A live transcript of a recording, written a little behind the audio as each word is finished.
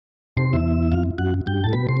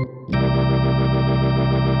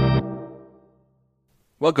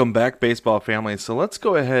Welcome back, baseball family. So let's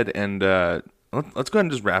go ahead and let's go ahead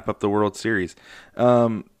and just wrap up the World Series.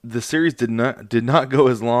 The series did not go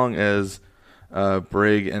as long as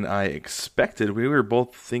Brig and I expected. We were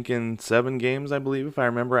both thinking 7 games, I believe, if I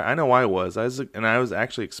remember. I know I was. I was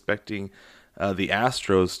actually expecting the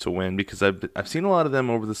Astros to win because I've seen a lot of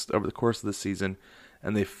them over the course of the season,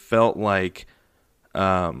 and they felt like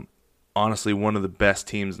honestly one of the best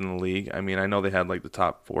teams in the league. I mean, I know they had like the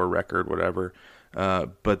top 4 record, whatever.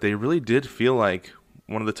 But they really did feel like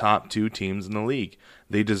one of the top 2 teams in the league.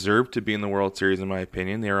 They deserved to be in the World Series, in my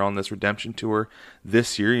opinion. They are on this redemption tour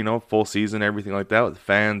this year, full season, everything like that, with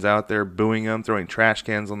fans out there booing them, throwing trash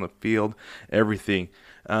cans on the field, everything.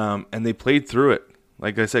 And they played through it.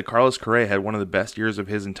 Like I said, Carlos Correa had one of the best years of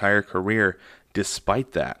his entire career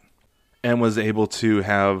despite that, and was able to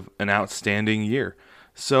have an outstanding year.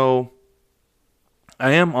 So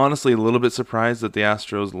I am honestly a little bit surprised that the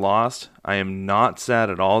Astros lost. I am not sad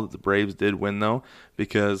at all that the Braves did win, though,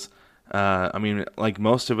 because I mean, like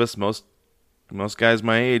most of us, most guys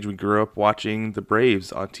my age, we grew up watching the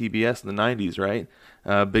Braves on TBS in the '90s, right?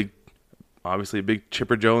 Obviously a big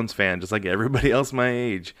Chipper Jones fan, just like everybody else my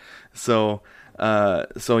age. So,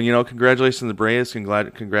 congratulations to the Braves.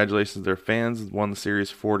 Congratulations to their fans. Won the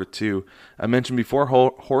series 4-2. I mentioned before,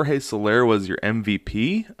 Jorge Soler was your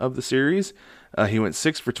MVP of the series. He went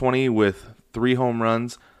 6 for 20 with 3 home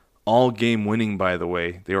runs, all game winning, by the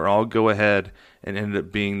way. They were all go ahead and ended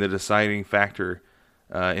up being the deciding factor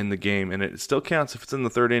in the game. And it still counts if it's in the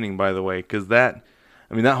 3rd inning, by the way, because that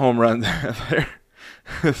home run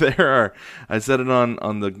there are, I said it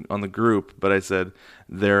on the group, but I said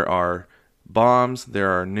there are bombs,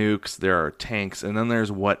 there are nukes, there are tanks, and then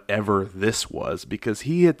there's whatever this was, because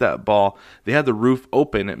he hit that ball. They had the roof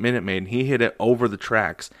open at Minute Maid, and he hit it over the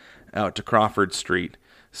tracks out to Crawford Street.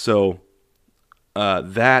 So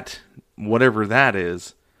that, whatever that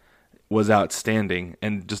is, was outstanding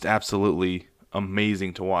and just absolutely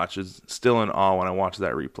amazing to watch. Is still in awe when I watch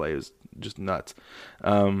that replay. It was just nuts.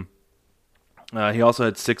 He also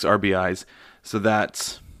had 6 RBIs, so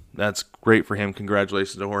that's great for him.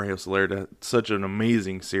 Congratulations to Jorge Soler to such an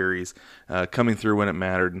amazing series, coming through when it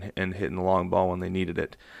mattered and hitting the long ball when they needed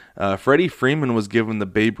it. Freddie Freeman was given the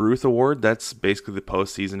Babe Ruth Award. That's basically the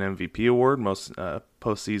postseason MVP award, most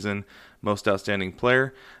postseason most outstanding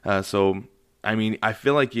player. So, I mean, I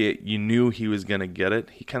feel like you knew he was going to get it.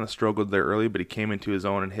 He kind of struggled there early, but he came into his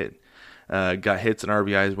own and got hits and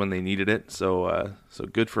RBIs when they needed it. So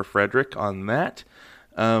good for Frederick on that.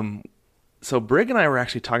 So Brig and I were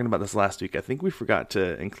actually talking about this last week. I think we forgot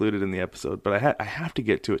to include it in the episode, but I have to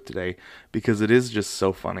get to it today because it is just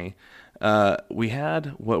so funny. We had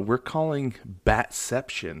what we're calling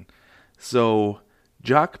Batception. So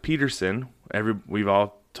Jock Peterson, we've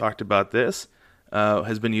all talked about this,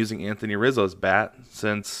 has been using Anthony Rizzo's bat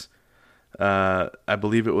since I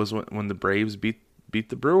believe it was when the Braves beat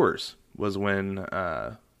the Brewers. Was when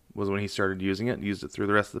he started using it and used it through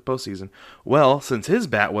the rest of the postseason. Well, since his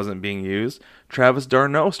bat wasn't being used, Travis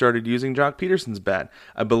d'Arnaud started using Jock Peterson's bat.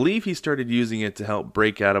 I believe he started using it to help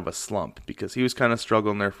break out of a slump because he was kind of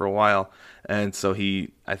struggling there for a while. And so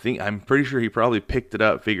I'm pretty sure he probably picked it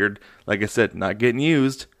up, figured, like I said, not getting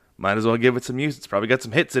used, might as well give it some use. It's probably got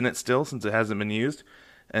some hits in it still since it hasn't been used.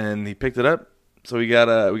 And he picked it up. So we got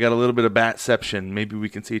a little bit of Batception. Maybe we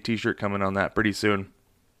can see a t-shirt coming on that pretty soon.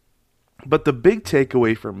 But the big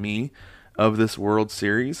takeaway for me of this World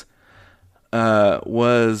Series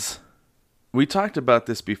was, we talked about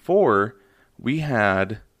this before, we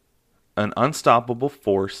had an unstoppable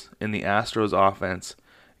force in the Astros offense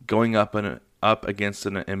going up against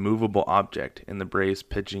an immovable object in the Braves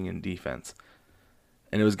pitching and defense.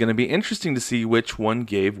 And it was going to be interesting to see which one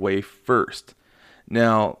gave way first.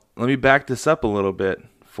 Now, let me back this up a little bit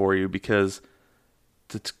for you, because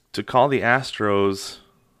to call the Astros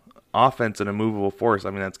offense an immovable force,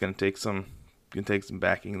 I mean, that's going to take some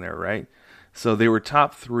backing there, right? So they were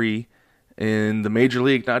top 3 in the major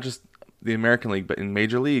league, not just the American League, but in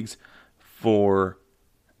major leagues for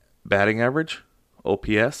batting average,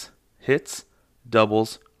 OPS, hits,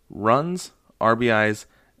 doubles, runs, RBIs,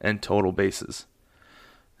 and total bases.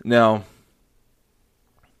 Now,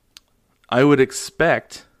 I would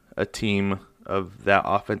expect a team of that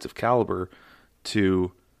offensive caliber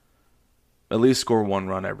to at least score 1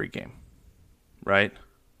 run every game, right?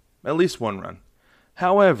 At least 1 run.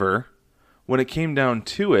 However, when it came down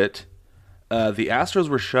to it, the Astros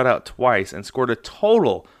were shut out twice and scored a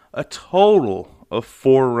total of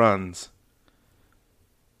 4 runs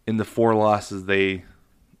in the 4 losses they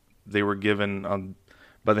were given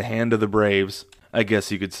by the hand of the Braves, I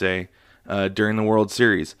guess you could say, during the World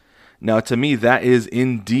Series. Now, to me, that is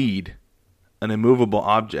indeed an immovable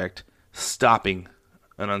object stopping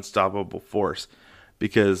an unstoppable force,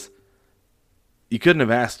 because you couldn't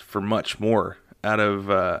have asked for much more out of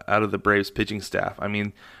the Braves pitching staff. I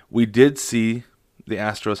mean, we did see the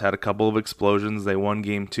Astros had a couple of explosions. They won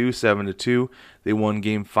Game 2 7-2. They won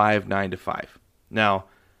Game 5 9-5. Now,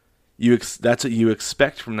 that's what you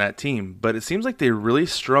expect from that team, but it seems like they really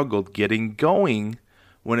struggled getting going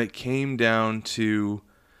when it came down to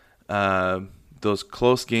those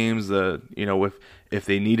close games. If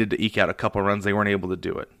they needed to eke out a couple runs, they weren't able to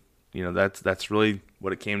do it. That's really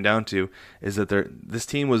what it came down to, is that this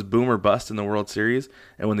team was boom or bust in the World Series,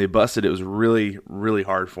 and when they busted, it was really, really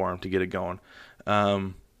hard for them to get it going.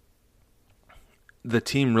 The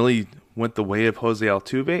team really went the way of Jose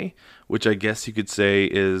Altuve, which I guess you could say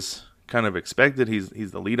is kind of expected. He's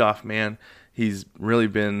the leadoff man. He's really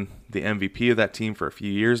been the MVP of that team for a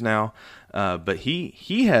few years now. But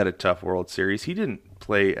he had a tough World Series. He didn't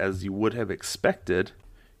play as you would have expected.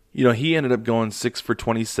 He ended up going 6 for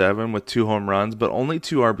 27 with 2 home runs, but only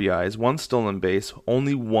 2 RBIs, 1 stolen base,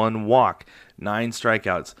 only 1 walk, 9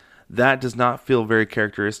 strikeouts. That does not feel very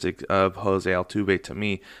characteristic of Jose Altuve to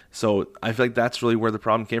me. So I feel like that's really where the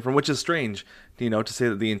problem came from, which is strange, to say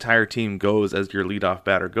that the entire team goes as your leadoff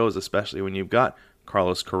batter goes, especially when you've got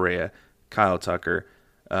Carlos Correa, Kyle Tucker,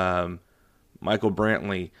 Michael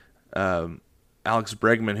Brantley, Alex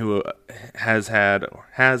Bregman, who has had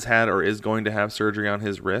or is going to have surgery on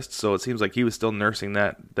his wrist. So it seems like he was still nursing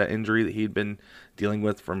that injury that he'd been dealing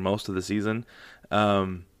with for most of the season.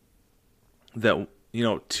 That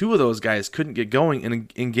 2 of those guys couldn't get going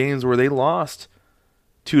in games where they lost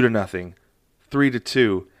 2-0,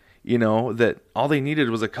 3-2. That all they needed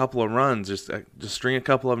was a couple of runs, just string a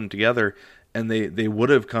couple of them together, and they would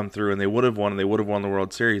have come through, and they would have won, and they would have won the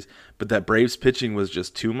World Series. But that Braves pitching was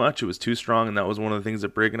just too much. It was too strong, and that was one of the things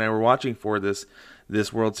that Brig and I were watching for this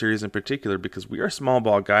World Series in particular, because we are small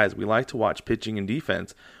ball guys. We like to watch pitching and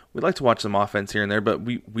defense. We like to watch some offense here and there, but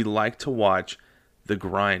we like to watch the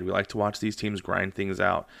grind. We like to watch these teams grind things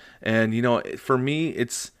out. And, for me,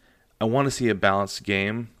 I want to see a balanced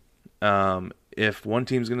game. If one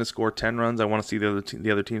team's going to score 10 runs, I want to see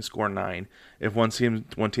the other team score 9. If one team's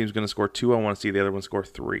going to score 2, I want to see the other one score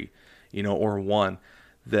 3, or 1.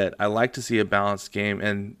 That I like to see a balanced game,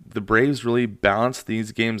 and the Braves really balanced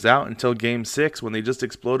these games out until Game 6, when they just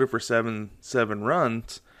exploded for seven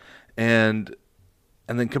runs, and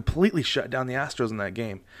then completely shut down the Astros in that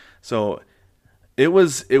game. So it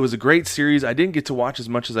was a great series. I didn't get to watch as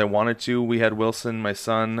much as I wanted to. We had Wilson, my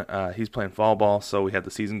son. He's playing fall ball, so we had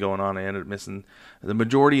the season going on. I ended up missing the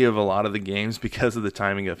majority of a lot of the games because of the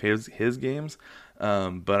timing of his games.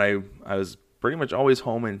 But I was pretty much always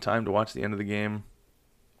home in time to watch the end of the game,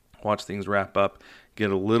 watch things wrap up,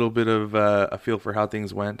 get a little bit of a feel for how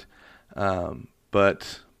things went.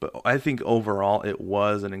 But I think overall it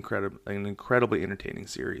was an incredibly entertaining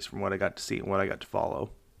series from what I got to see and what I got to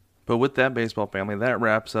follow. But with that, baseball family, that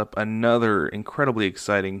wraps up another incredibly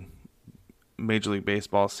exciting Major League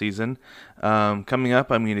Baseball season. Coming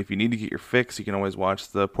up, if you need to get your fix, you can always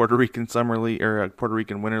watch the Puerto Rican Summer League or Puerto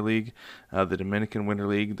Rican Winter League, the Dominican Winter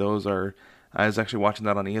League. I was actually watching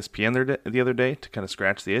that on ESPN the other day to kind of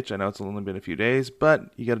scratch the itch. I know it's only been a few days,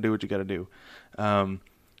 but you got to do what you got to do.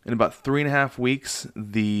 In about 3.5 weeks,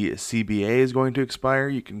 the CBA is going to expire.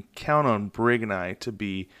 You can count on Brig and I to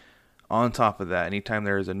be on top of that. Anytime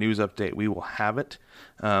there is a news update, we will have it.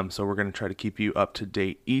 So we're going to try to keep you up to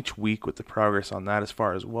date each week with the progress on that as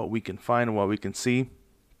far as what we can find and what we can see,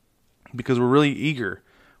 because we're really eager.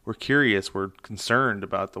 We're curious. We're concerned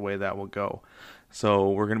about the way that will go. So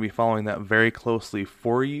we're going to be following that very closely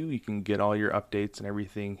for you. You can get all your updates and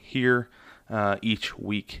everything here each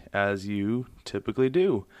week, as you typically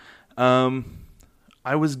do. I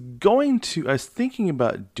was thinking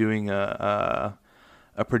about doing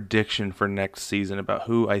a prediction for next season about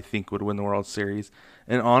who I think would win the World Series.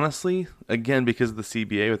 And honestly, again, because of the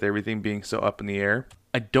CBA, with everything being so up in the air,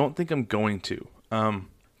 I don't think I'm going to.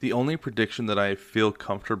 The only prediction that I feel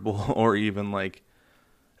comfortable or even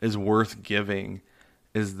is worth giving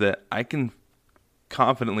is that I can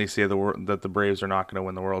confidently say that the Braves are not going to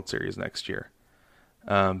win the World Series next year.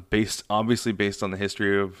 Based on the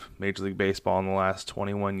history of Major League Baseball in the last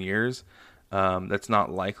 21 years, that's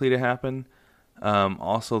not likely to happen.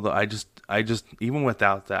 Also, I just even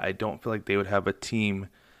without that, I don't feel like they would have a team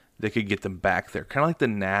that could get them back there. Kind of like the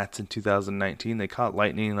Nats in 2019, they caught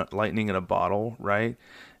lightning in a bottle, right?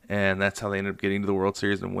 And that's how they ended up getting to the World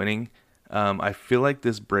Series and winning. I feel like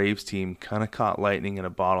this Braves team kind of caught lightning in a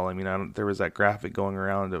bottle. There was that graphic going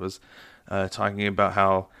around that was talking about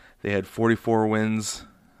how they had 44 wins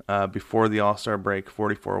before the All-Star break,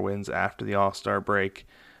 44 wins after the All-Star break.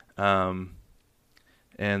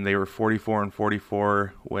 and they were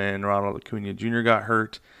 44-44 when Ronald Acuna Jr. got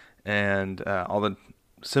hurt, and all the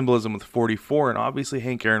symbolism with 44, and obviously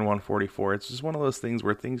Hank Aaron won 44. It's just one of those things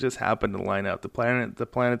where things just happen to line up. The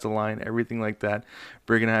planets align, everything like that.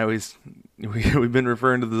 Brig and I we've been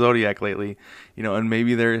referring to the zodiac lately, and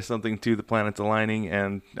maybe there is something to the planets aligning,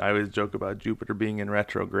 and I always joke about Jupiter being in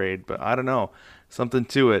retrograde, but I don't know, something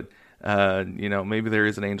to it. Maybe there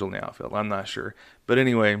is an angel in the outfield. I'm not sure. But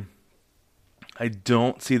anyway, I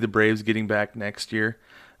don't see the Braves getting back next year.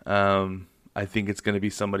 I think it's going to be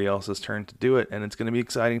somebody else's turn to do it, and it's going to be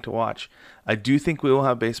exciting to watch. I do think we will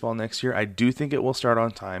have baseball next year. I do think it will start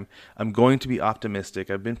on time. I'm going to be optimistic.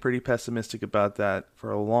 I've been pretty pessimistic about that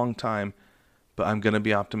for a long time, but I'm going to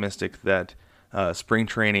be optimistic that spring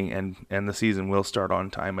training and the season will start on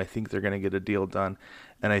time. I think they're going to get a deal done,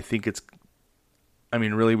 and I think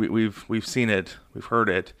really we've seen it, we've heard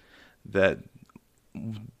it, that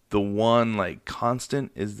the one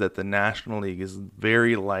constant is that the National League is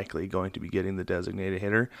very likely going to be getting the designated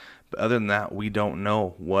hitter. But other than that, we don't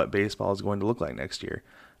know what baseball is going to look like next year.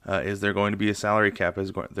 Is there going to be a salary cap?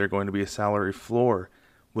 Is there going to be a salary floor?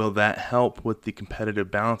 Will that help with the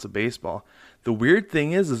competitive balance of baseball? The weird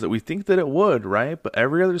thing is that we think that it would, right? But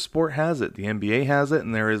every other sport has it. The NBA has it,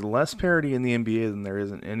 and there is less parity in the NBA than there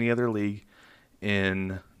is in any other league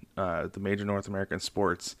in the major North American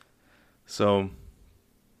sports. So,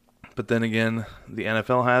 but then again, the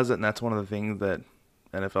NFL has it, and that's one of the things that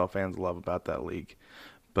NFL fans love about that league.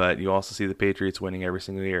 But you also see the Patriots winning every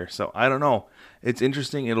single year. So I don't know. It's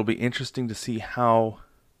interesting. It'll be interesting to see how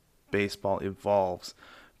baseball evolves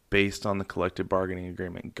based on the collective bargaining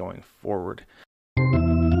agreement going forward.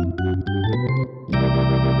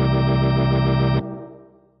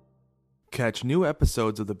 Catch new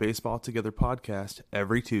episodes of the Baseball Together podcast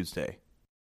every Tuesday.